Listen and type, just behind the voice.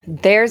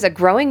There's a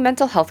growing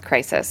mental health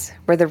crisis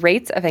where the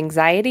rates of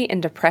anxiety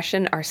and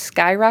depression are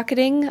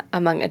skyrocketing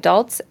among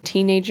adults,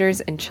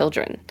 teenagers, and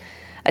children.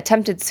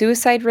 Attempted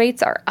suicide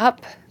rates are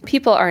up.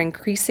 People are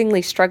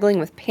increasingly struggling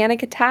with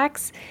panic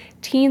attacks.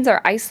 Teens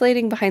are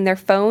isolating behind their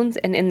phones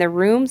and in their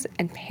rooms,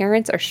 and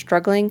parents are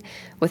struggling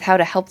with how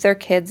to help their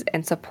kids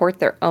and support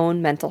their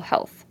own mental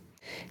health.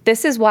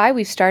 This is why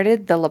we've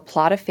started the La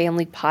Plata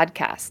Family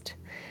Podcast.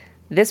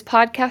 This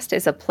podcast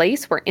is a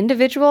place where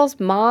individuals,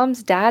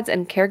 moms, dads,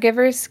 and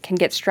caregivers can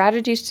get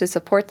strategies to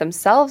support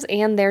themselves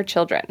and their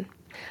children.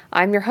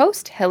 I'm your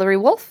host, Hillary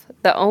Wolf,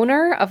 the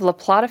owner of La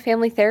Plata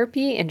Family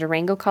Therapy in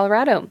Durango,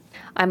 Colorado.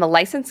 I'm a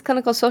licensed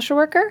clinical social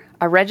worker,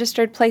 a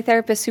registered play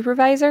therapist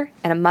supervisor,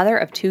 and a mother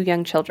of 2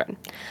 young children.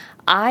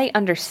 I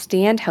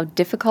understand how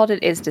difficult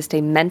it is to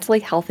stay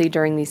mentally healthy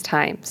during these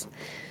times.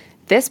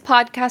 This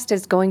podcast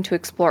is going to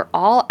explore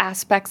all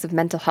aspects of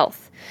mental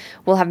health.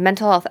 We'll have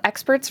mental health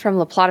experts from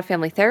La Plata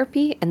Family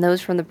Therapy and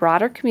those from the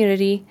broader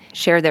community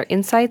share their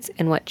insights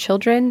in what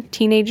children,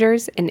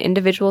 teenagers, and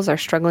individuals are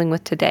struggling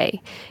with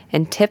today,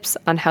 and tips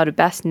on how to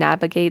best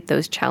navigate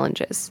those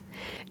challenges.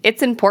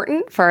 It's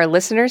important for our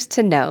listeners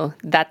to know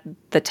that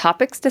the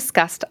topics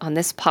discussed on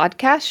this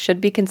podcast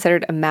should be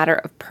considered a matter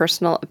of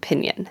personal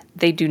opinion.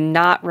 They do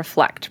not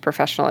reflect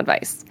professional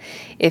advice.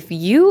 If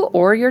you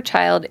or your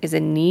child is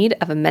in need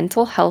of a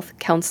mental health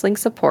counseling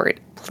support,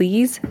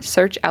 please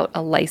search out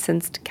a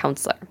licensed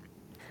counselor.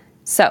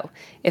 So,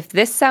 if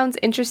this sounds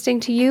interesting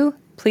to you,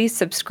 please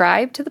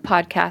subscribe to the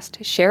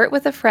podcast, share it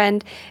with a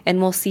friend, and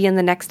we'll see you in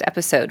the next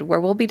episode where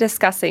we'll be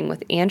discussing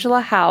with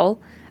Angela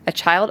Howell, a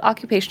child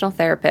occupational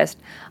therapist,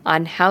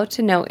 on how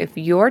to know if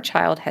your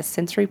child has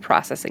sensory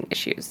processing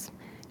issues.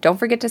 Don't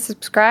forget to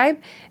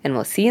subscribe, and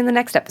we'll see you in the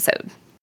next episode.